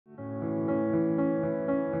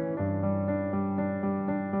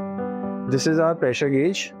This is our pressure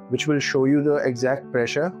gauge, which will show you the exact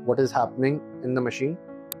pressure, what is happening in the machine.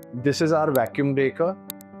 This is our vacuum breaker.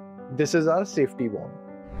 This is our safety valve.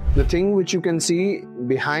 The thing which you can see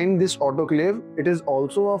behind this autoclave, it is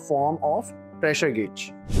also a form of pressure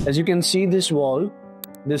gauge. As you can see, this valve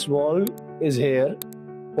is here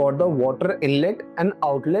for the water inlet and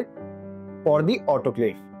outlet for the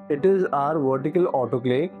autoclave. It is our vertical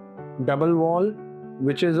autoclave, double wall,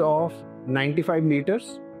 which is of 95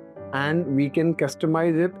 liters, and we can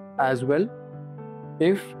customize it as well.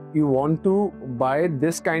 If you want to buy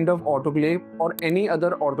this kind of autoclave or any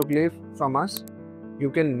other autoclave from us, you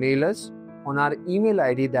can mail us on our email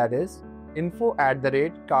ID, that is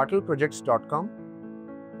info@cartelprojects.com.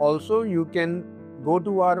 Also, you can go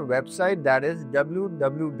to our website, that is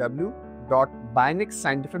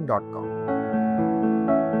www.bionicscientific.com.